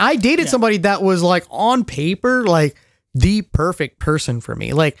 And I dated somebody that was like on paper, like the perfect person for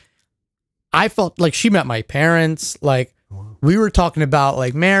me. Like I felt like she met my parents. Like we were talking about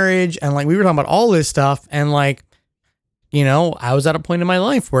like marriage, and like we were talking about all this stuff. And like, you know, I was at a point in my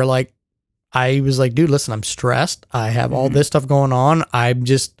life where like, I was like, dude, listen, I'm stressed. I have all this stuff going on.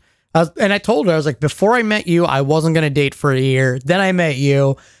 And I told her, I was like, before I met you, I wasn't going to date for a year. Then I met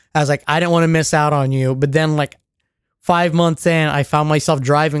you. I was like, I didn't want to miss out on you. But then like 5 months in, I found myself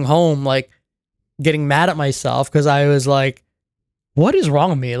driving home, like getting mad at myself, because I was like, what is wrong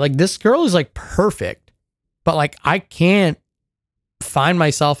with me? Like this girl is like perfect, but like I can't find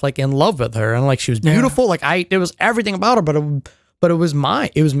myself like in love with her. And like she was beautiful. Like it was everything about her, but it was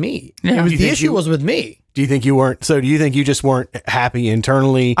me. Yeah. The issue was with me. Do you think you weren't? So do you think you just weren't happy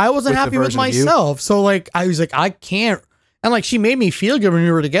internally? I wasn't with the happy with version of you? myself. So like, I was like, I can't. And like, she made me feel good when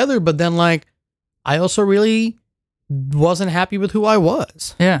we were together, but then like, I also really wasn't happy with who I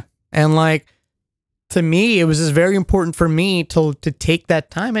was. Yeah. And like, to me, it was just very important for me to take that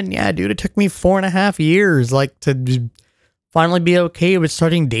time. And yeah, dude, it took me 4.5 years, like to just finally be okay with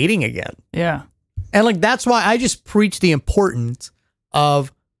starting dating again. Yeah. And like, that's why I just preach the importance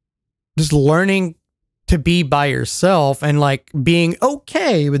of just learning to be by yourself and like being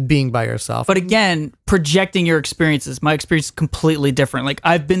okay with being by yourself. But again, projecting your experiences. My experience is completely different. Like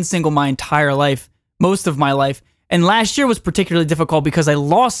I've been single my entire life, most of my life. And last year was particularly difficult because I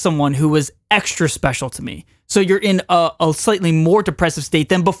lost someone who was extra special to me. So you're in a slightly more depressive state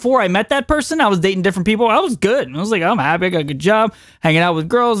than before I met that person. I was dating different people. I was good. I was like, I'm happy. I got a good job, hanging out with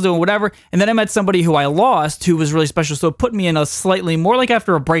girls, doing whatever. And then I met somebody who I lost who was really special. So it put me in a slightly more like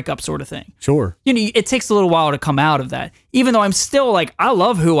after a breakup sort of thing. Sure. You know, it takes a little while to come out of that. Even though I'm still like, I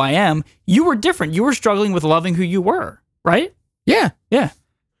love who I am. You were different. You were struggling with loving who you were, right? Yeah. Yeah.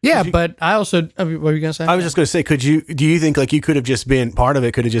 Yeah, but I also, what were you going to say? I was just going to say, do you think like you could have just been, part of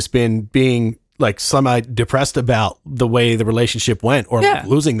it could have just been being like semi-depressed about the way the relationship went, or like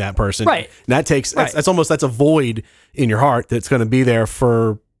losing that person. Right. And that takes, that's a void in your heart that's going to be there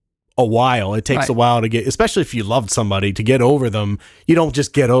for a while. It takes a while to get, especially if you loved somebody, to get over them. You don't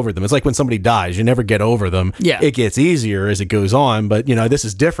just get over them. It's like when somebody dies, you never get over them. Yeah. It gets easier as it goes on, but you know, this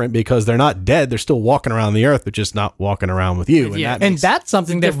is different because they're not dead. They're still walking around the earth, but just not walking around with you. Yeah. And and that's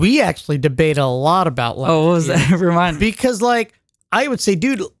something that we actually debate a lot about. Oh, what was that? Remind me. Because like, I would say,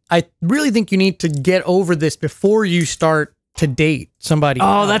 dude, I really think you need to get over this before you start to date somebody.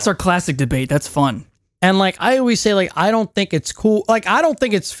 Oh, that's our classic debate. That's fun. And like, I always say, like, I don't think it's cool. Like, I don't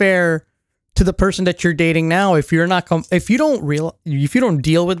think it's fair to the person that you're dating now if you're not, if you don't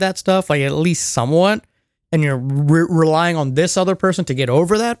deal with that stuff, like at least somewhat, and you're relying on this other person to get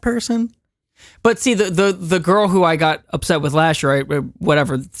over that person. But see, the girl who I got upset with last year, right,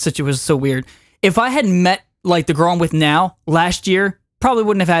 whatever, the situation was so weird. If I had met like the girl I'm with now last year, probably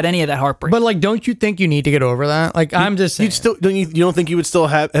wouldn't have had any of that heartbreak. But like, don't you think you need to get over that? Like, I'm just saying. you don't think you would still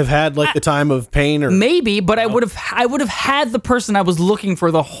have had like the time of pain, or maybe, but I would have had the person I was looking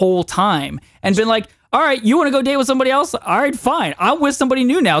for the whole time and been like, all right, you want to go date with somebody else? All right, fine. I'm with somebody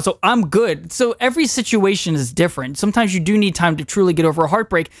new now, so I'm good. So every situation is different. Sometimes you do need time to truly get over a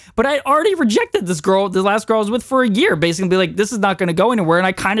heartbreak, but I already rejected this girl, the last girl I was with, for a year, basically be like, this is not going to go anywhere, and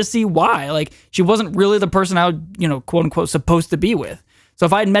I kind of see why. Like, she wasn't really the person I would, quote unquote, supposed to be with. So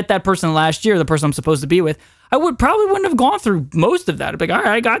if I had met that person last year, the person I'm supposed to be with, I probably wouldn't have gone through most of that. I'd be like, all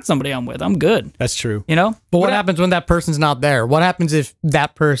right, I got somebody I'm with. I'm good. That's true. But what happens when that person's not there? What happens if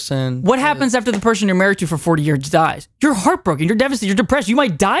that person... What happens after the person you're married to for 40 years dies? You're heartbroken. You're devastated. You're depressed. You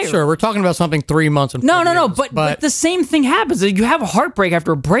might die. Sure, we're talking about something 3 months and 4 No. years, But the same thing happens. You have a heartbreak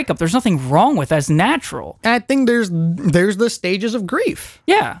after a breakup. There's nothing wrong with that. It's natural. And I think there's the stages of grief.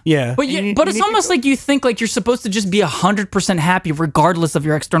 Yeah. Yeah. But it's almost like you think like you're supposed to just be 100% happy regardless of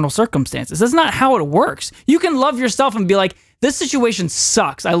your external circumstances. That's not how it works. You can love yourself and be like, this situation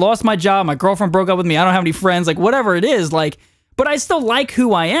sucks. I lost my job. My girlfriend broke up with me. I don't have any friends. Like, whatever it is, like, but I still like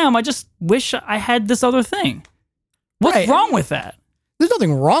who I am. I just wish I had this other thing. What's wrong with that? There's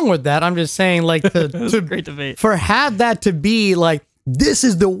nothing wrong with that. I'm just saying, like, Great debate. Had that to be like, this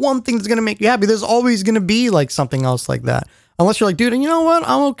is the one thing that's going to make you happy. There's always going to be like something else like that. Unless you're like, dude, and you know what?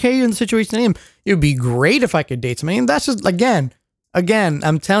 I'm okay in the situation I am. It would be great if I could date somebody. And that's just, again,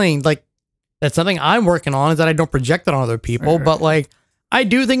 I'm telling you, like, That's something I'm working on, is that I don't project it on other people. Right. But like, I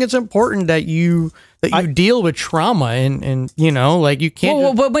do think it's important that you deal with trauma and you know, like you can't.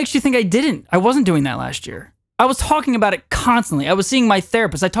 Well, what makes you think I didn't? I wasn't doing that last year. I was talking about it constantly. I was seeing my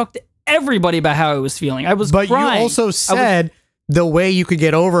therapist. I talked to everybody about how I was feeling. I was but crying. you also said the way you could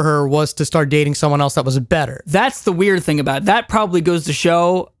get over her was to start dating someone else that was better. That's the weird thing about it. That probably goes to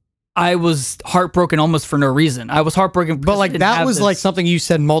show I was heartbroken almost for no reason. I was heartbroken because But like I didn't that have was this. like something you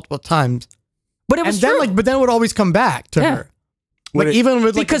said multiple times. But it was And then true. like, but then it would always come back to Yeah. her. Like even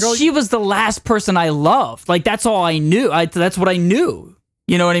with like the because girl, she was the last person I loved. Like that's all I knew. That's what I knew.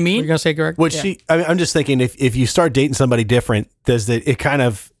 You know what I you're mean? gonna say, Greg? Would she? I mean, I'm just thinking if you start dating somebody different, does it kind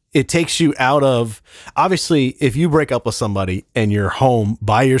of it takes you out of, obviously if you break up with somebody and you're home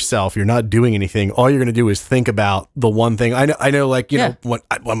by yourself, you're not doing anything. All you're going to do is think about the one thing. I know, like, you know,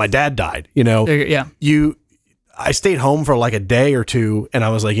 when my dad died, you know, Yeah. I stayed home for like a day or two and I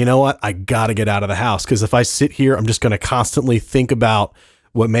was like, you know what? I got to get out of the house. Cause if I sit here, I'm just going to constantly think about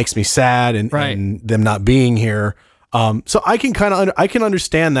what makes me sad and them not being here. So I can kind of, I can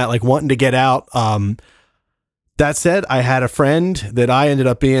understand that, like wanting to get out. That said, I had a friend that I ended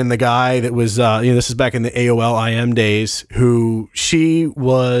up being the guy that was, you know, this is back in the AOL IM days, who she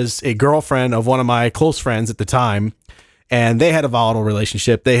was a girlfriend of one of my close friends at the time. And they had a volatile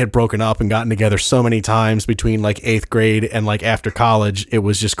relationship. They had broken up and gotten together so many times between like 8th grade and like after college. It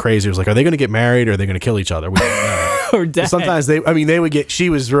was just crazy. It was like, are they going to get married or are they going to kill each other? We didn't know. Or dead. Sometimes they would get, she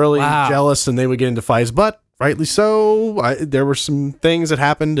was really jealous and they would get into fights, but rightly so. There were some things that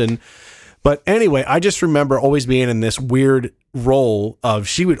happened. But anyway, I just remember always being in this weird role of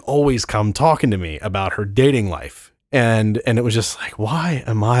she would always come talking to me about her dating life. And it was just like, why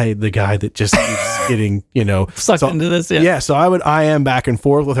am I the guy that just keeps getting, you know, sucked into this? Yeah. So I am back and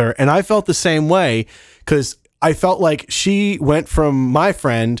forth with her. And I felt the same way because I felt like she went from my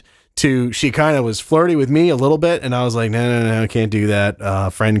friend to, she kind of was flirty with me a little bit. And I was like, no, can't do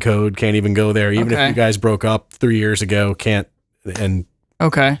that. Friend code, can't even go there. Even if you guys broke up 3 years ago, can't. And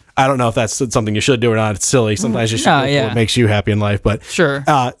okay. I don't know if that's something you should do or not. It's silly. Sometimes you should go for what makes you happy in life. But sure,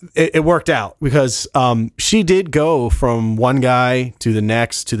 it worked out because she did go from one guy to the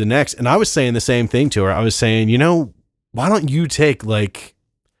next. And I was saying the same thing to her. I was saying, you know, why don't you take like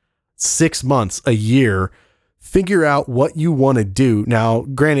 6 months, a year, figure out what you want to do. Now,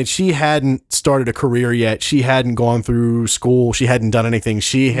 granted, she hadn't started a career yet. She hadn't gone through school. She hadn't done anything.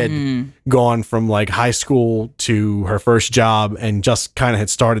 She had gone from like high school to her first job and just kind of had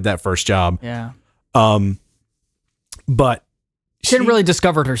started that first job. Yeah. But she hadn't really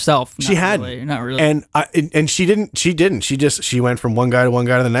discovered herself. She hadn't. Not really. And she didn't. She went from one guy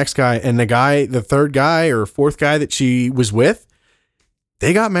to the next guy. And the third guy or fourth guy that she was with,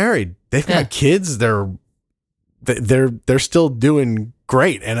 they got married. They've got kids. They're still doing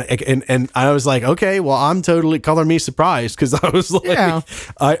great. And I was like, okay, well, I'm totally, color me surprised. Cause I was like,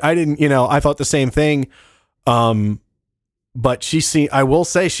 I didn't, you know, I thought the same thing. But I will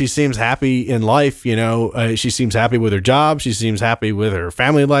say she seems happy in life. You know, she seems happy with her job. She seems happy with her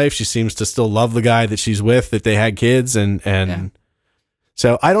family life. She seems to still love the guy that she's with, that they had kids.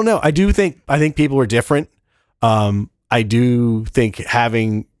 So I don't know. I think people are different. I do think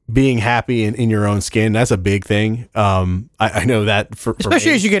being happy in your own skin, that's a big thing. I know that for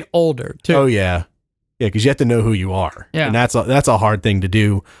especially me. as you get older too. Oh yeah. Yeah. Cause you have to know who you are. Yeah. And that's a hard thing to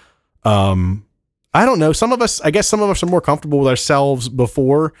do. I don't know. I guess some of us are more comfortable with ourselves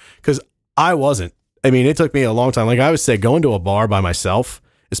before, cause I wasn't. I mean, it took me a long time. Like I would say, going to a bar by myself,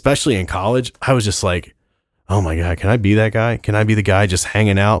 especially in college, I was just like, oh my God, can I be that guy? Can I be the guy just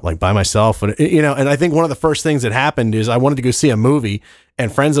hanging out like by myself? And, you know, and I think one of the first things that happened is I wanted to go see a movie, and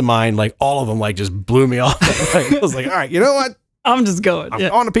friends of mine, like all of them, like just blew me off. I was like, all right, you know what? I'm just going. I'm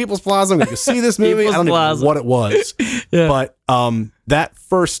going to People's Plaza. I'm going to see this movie. I don't even know what it was. But that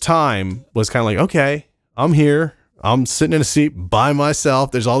first time was kind of like, okay, I'm here. I'm sitting in a seat by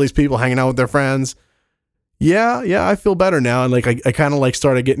myself. There's all these people hanging out with their friends. Yeah, I feel better now. And like I kind of like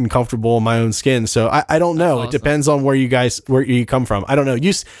started getting comfortable in my own skin. So I don't know. Awesome. It depends on where you come from. I don't know.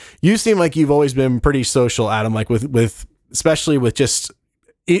 You seem like you've always been pretty social, Adam, like with especially with just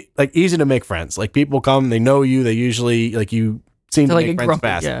like easy to make friends. Like people come, they know you, they usually like you seem to make friends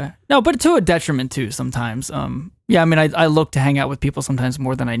fast. Yeah. No, but to a detriment too sometimes. Yeah, I mean I look to hang out with people sometimes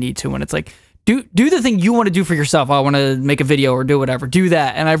more than I need to, and it's like do the thing you want to do for yourself. I want to make a video or do whatever. Do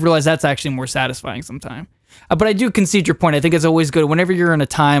that. And I've realized that's actually more satisfying sometimes. But I do concede your point. I think it's always good whenever you're in a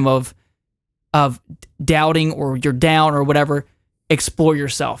time of doubting or you're down or whatever, explore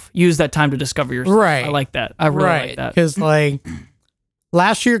yourself. Use that time to discover yourself. Right. I like that. I really like that. Because like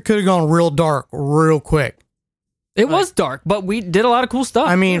last year could have gone real dark real quick. It was dark, but we did a lot of cool stuff.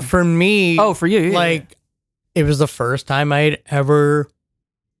 I mean, for me, for you, yeah, like it was the first time I'd ever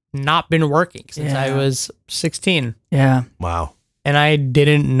not been working since I was 16. Yeah. Wow. And I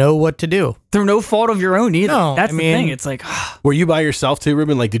didn't know what to do. Through no fault of your own either. No, That's the thing. It's like, were you by yourself too,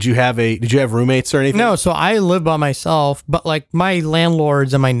 Ruben? Like, did you have roommates or anything? No, so I live by myself, but like my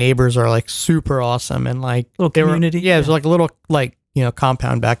landlords and my neighbors are like super awesome and like little community. Yeah, it was like a little like,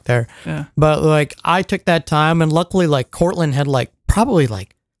 compound back there. Yeah. But like I took that time and luckily like Cortland had like probably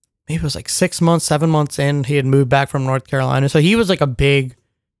like maybe it was like 6 months, 7 months in, he had moved back from North Carolina. So he was like a big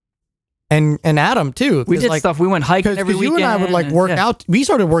and Adam too. We did like, stuff. We went hiking every weekend. You and I would like work out. We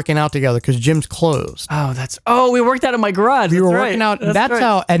started working out together because gym's closed. We worked out in my garage. We were working out. That's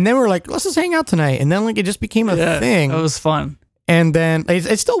how. And then we were like, let's just hang out tonight. And then like it just became a thing. It was fun. And then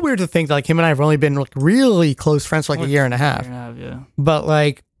it's still weird to think that like him and I have only been like really close friends for like a year and a half. Yeah. But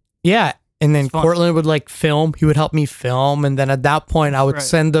like, yeah. And then Cortland would like film. He would help me film. And then at that point, I would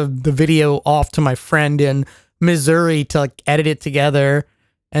send the video off to my friend in Missouri to like edit it together.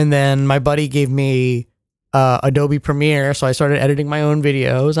 And then my buddy gave me Adobe Premiere, so I started editing my own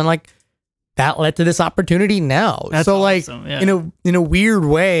videos, and like that led to this opportunity now. That's so like awesome. Yeah. in a weird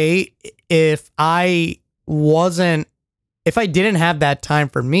way, if I didn't have that time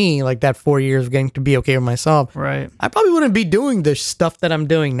for me, like that 4 years of getting to be okay with myself, right, I probably wouldn't be doing the stuff that I'm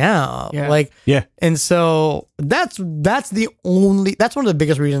doing now. Yeah. Like, yeah. And so that's one of the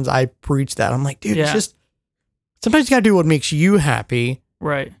biggest reasons I preach that. I'm like, dude, it's just sometimes you gotta do what makes you happy.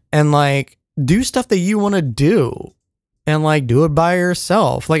 Right. And like do stuff that you want to do and like do it by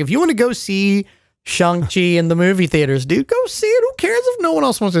yourself. Like if you want to go see Shang-Chi in the movie theaters, dude, go see it. Who cares if no one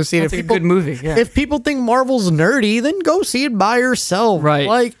else wants to see it? It's a good movie. Yeah. If people think Marvel's nerdy, then go see it by yourself. Right.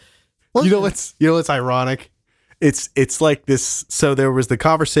 Like, you know what's ironic? It's like this. So there was the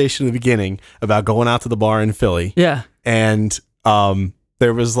conversation in the beginning about going out to the bar in Philly. Yeah. And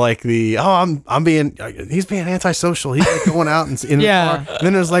there was like he's being antisocial. He's like going out and in the bar. And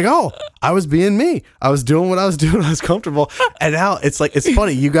then it was like, I was being me. I was doing what I was doing. I was comfortable. And now it's like, it's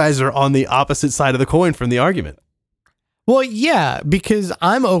funny. You guys are on the opposite side of the coin from the argument. well, yeah, because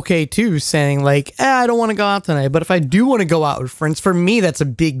I'm okay too saying like, I don't want to go out tonight. But if I do want to go out with friends, for me, that's a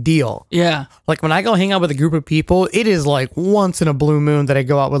big deal. Yeah. Like when I go hang out with a group of people, it is like once in a blue moon that I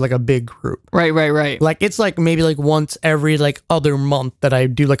go out with like a big group. Right. Like it's like maybe like once every like other month that I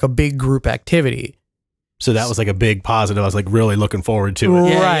do like a big group activity. So that was like a big positive. I was like really looking forward to it.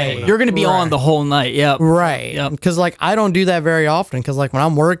 Yeah, Right. You're going to be on the whole night. Yep. Right. Yep. Because like I don't do that very often because like when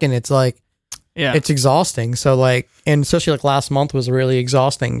I'm working, it's like, Yeah. it's exhausting. So like, and especially like last month was really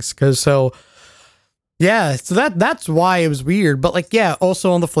exhausting because so that's why it was weird. But like, yeah,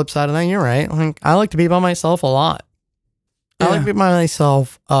 also on the flip side of that, you're right. Like I like to be by myself a lot. I like to be by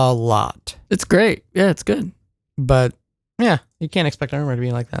myself a lot. It's great. Yeah, it's good. But yeah, you can't expect everyone to be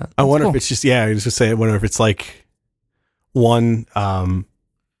like that. I wonder if it's just, I was just saying, I wonder if it's like one,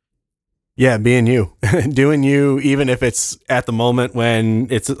 being you, doing you, even if it's at the moment when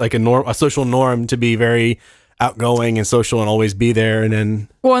it's like a social norm to be very outgoing and social and always be there. And then,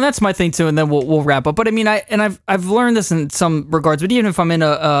 well, and that's my thing too. And then we'll wrap up. But I mean, I've learned this in some regards. But even if I'm in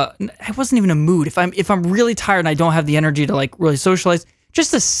I wasn't even a mood. If I'm really tired and I don't have the energy to like really socialize,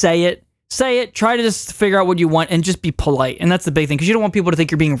 just to say it. Try to just figure out what you want and just be polite. And that's the big thing because you don't want people to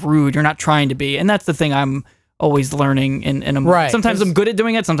think you're being rude. You're not trying to be. And that's the thing I'm always learning. And right. Sometimes I'm good at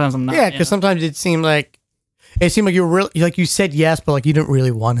doing it. Sometimes I'm not. Yeah, because sometimes it seemed like you were really like you said yes, but like you didn't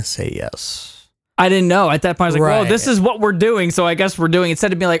really want to say yes. I didn't know at that point. I was like, Right. well, this is what we're doing, so I guess we're doing.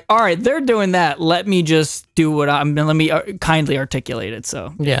 Instead of being like, all right, they're doing that. Let me just do what let me kindly articulate it.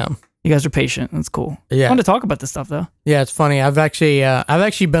 So Yeah. you guys are patient. That's cool. Yeah. Fun to talk about this stuff though. Yeah, it's funny. I've actually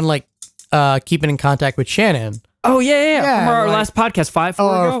been like keeping in contact with Shannon. Oh yeah. Yeah, From our like- last podcast, 5,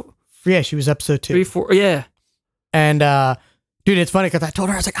 4 ago, Yeah, she was episode 2. 3, 4. Yeah. And dude, it's funny because I told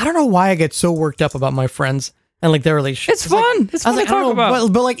her I was like, I don't know why I get so worked up about my friends and like their relationship. It's fun. It's fun to talk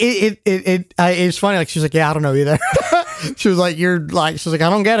about. But like it's funny. Like she's like, yeah, I don't know either. She was like, I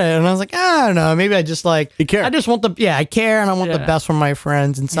don't get it. And I was like, I don't know. Maybe I just like You care. I just want I care and I want the Yeah. best for my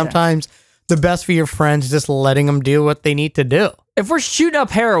friends. And sometimes the best for your friends is just letting them do what they need to do. If we're shooting up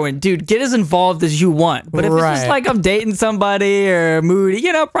heroin, dude, get as involved as you want. But if it's just Right. like I'm dating somebody or moody,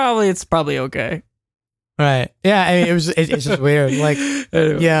 it's probably okay. Right. Yeah. I mean, it's just weird. Like,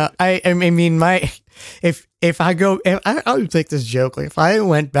 yeah. I mean, if I would take this joke. Like, if I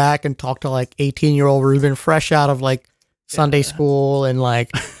went back and talked to like 18-year-old Ruben, fresh out of like Sunday school and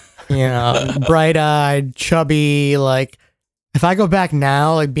like, bright-eyed, chubby, like if I go back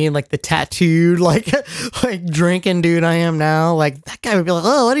now, like being like the tattooed, like drinking dude I am now, like that guy would be like,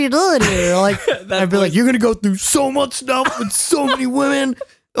 "Oh, what are you doing here?" Like I'd be like, "You're gonna go through so much stuff with so many women,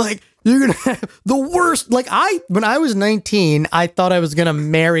 like you're gonna have the worst." Like when I was 19, I thought I was gonna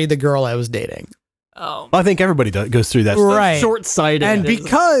marry the girl I was dating. Oh, I think everybody goes through that. Right. Short-sighted. And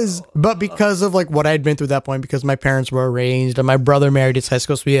because of like what I'd been through at that point, because my parents were arranged and my brother married his high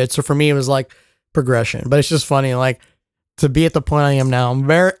school sweetheart, so for me it was like progression. But it's just funny, like to be at the point I am now.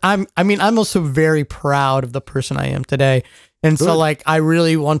 I'm also very proud of the person I am today, and so like I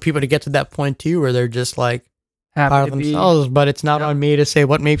really want people to get to that point too, where they're just like proud of themselves. But it's not on me to say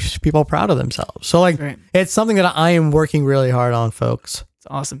what makes people proud of themselves. So like it's something that I am working really hard on, folks. It's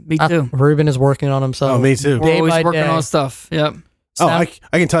awesome. Me too. Ruben is working on himself. Oh, me too. We're always working on stuff. Yep. I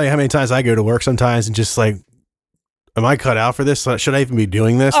can tell you how many times I go to work sometimes and just like, am I cut out for this? Should I even be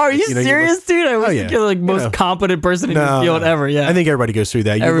doing this? Are you serious, dude? I was thinking like most competent person in the field ever. Yeah. I think everybody goes through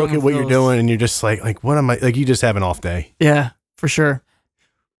that. You Everyone look at what you're doing and you're just like, what am I? Like, you just have an off day. Yeah, for sure.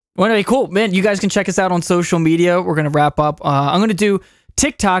 Well, anyway, cool. Man, you guys can check us out on social media. We're going to wrap up. I'm going to do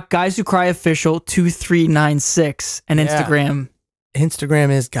TikTok, Guys Who Cry Official 2396, and Instagram.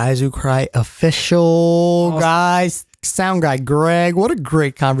 Instagram is Guys Who Cry Official. Awesome. Guys, sound guy Greg, what a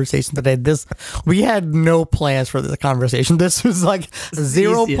great conversation today. We had no plans for the conversation. This was like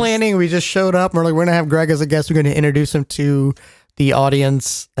zero planning. We just showed up and we're like, we're gonna have Greg as a guest. We're gonna introduce him to the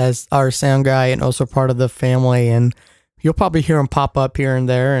audience as our sound guy and also part of the family, and you'll probably hear him pop up here and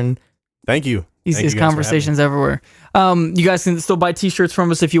there. And thank you. These conversations everywhere. You guys can still buy t-shirts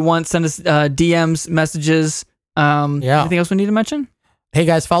from us if you want. Send us DMs, messages. Anything else we need to mention? Hey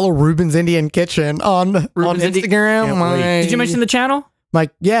guys, follow Ruben's Indian Kitchen on Instagram. Did you mention the channel?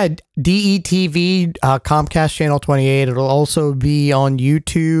 DETV, Comcast Channel 28. It'll also be on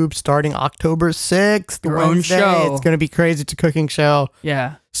YouTube starting October 6th. Your own show. It's going to be crazy. It's a cooking show.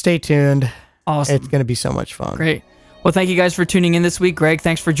 Yeah. Stay tuned. Awesome. It's going to be so much fun. Great. Well, thank you guys for tuning in this week. Greg,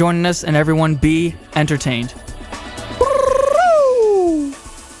 thanks for joining us. And everyone, be entertained.